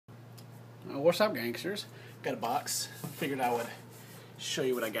What's up, gangsters? Got a box. Figured I would show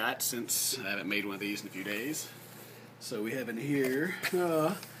you what I got since I haven't made one of these in a few days. So we have in here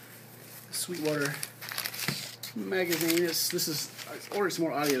Sweetwater magazine. I ordered some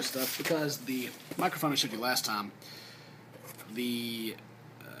more audio stuff because the microphone I showed you last time, the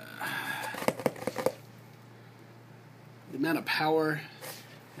amount of power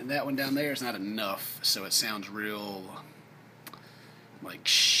in that one down there is not enough, so it sounds real like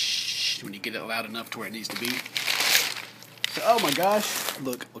shh when you get it loud enough to where it needs to be. So, oh my gosh,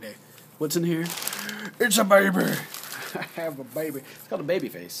 look, okay, what's in here? It's a baby. I have a baby. It's called a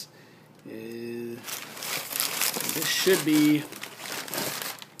Babyface. This should be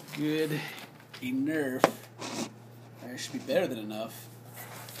good enough. It should be better than enough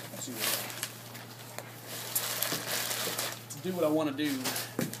to do what I want to do.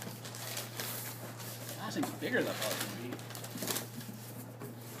 This thing's bigger than I thought it would be.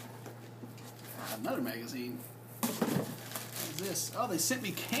 Another magazine. What is this? Oh, they sent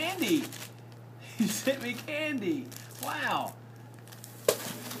me candy. He sent me candy. Wow.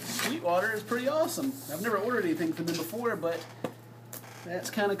 Sweetwater is pretty awesome. I've never ordered anything from them before, but that's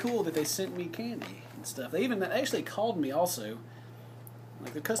kind of cool that they sent me candy and stuff. They even actually called me also.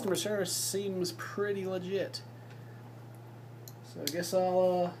 Like, the customer service seems pretty legit. So I guess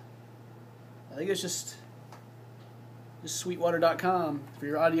I think it's just sweetwater.com for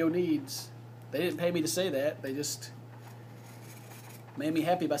your audio needs. They didn't pay me to say that. They just made me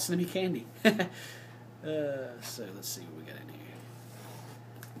happy by sending me candy. So let's see what we got in here.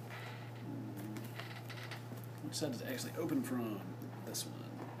 Which side does it actually open from? This one.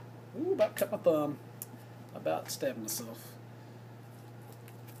 Ooh, about cut my thumb. About stabbing myself.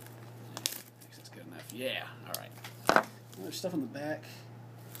 I think that's good enough. Yeah, alright. There's stuff on the back.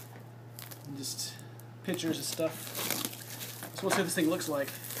 Just pictures of stuff. So we'll see what this thing looks like.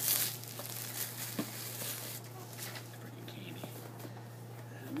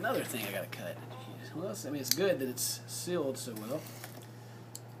 Another thing I gotta cut. Well, I mean, it's good that it's sealed so well.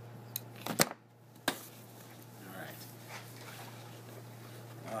 Alright.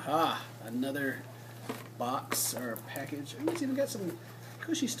 Aha! Another box or package. Oh, it's even got some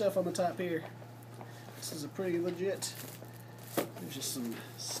cushy stuff on the top here. This is a pretty legit. There's just some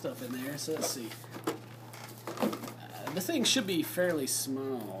stuff in there, so let's see. The thing should be fairly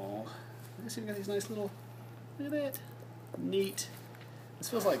small. I see we got these nice little. Look at that. Neat. This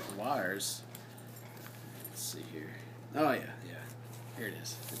feels like wires. Let's see here. Oh, yeah. Here it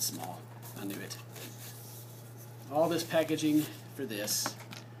is. It's small. I knew it. All this packaging for this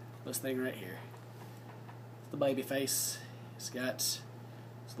thing right here. The Babyface. It's got this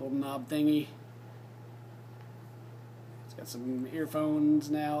little knob thingy. It's got some earphones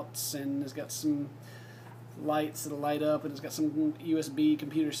and outs, and it's got some lights that'll light up, and it's got some USB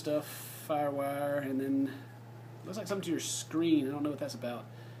computer stuff, firewire, and then looks like something to your screen. I don't know what that's about.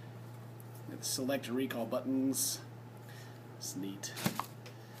 The select and recall buttons. It's neat.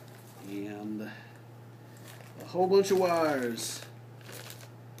 And a whole bunch of wires.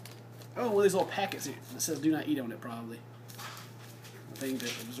 Oh, one of these little packets here that says "Do not eat" on it, probably. The thing to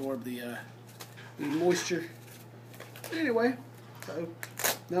absorb the moisture. Anyway, so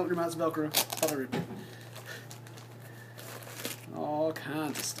no, it reminds me of Velcro. Thought I ripped it. All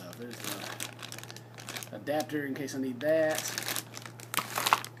kinds of stuff. There's the adapter in case I need that.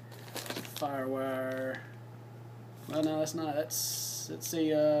 Firewire. Well, no, that's not. That's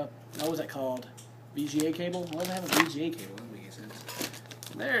a what was that called? VGA cable. Why do I have a VGA cable? That makes sense.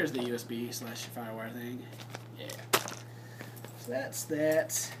 There's the USB/firewire thing. Yeah. So that's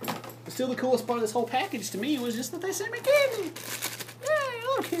that. But still, the coolest part of this whole package to me was just that they sent me candy. Yay,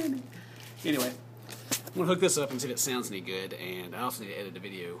 I love candy. Anyway, I'm gonna hook this up and see if it sounds any good, and I also need to edit the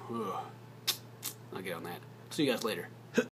video. Ugh. I'll get on that. See you guys later.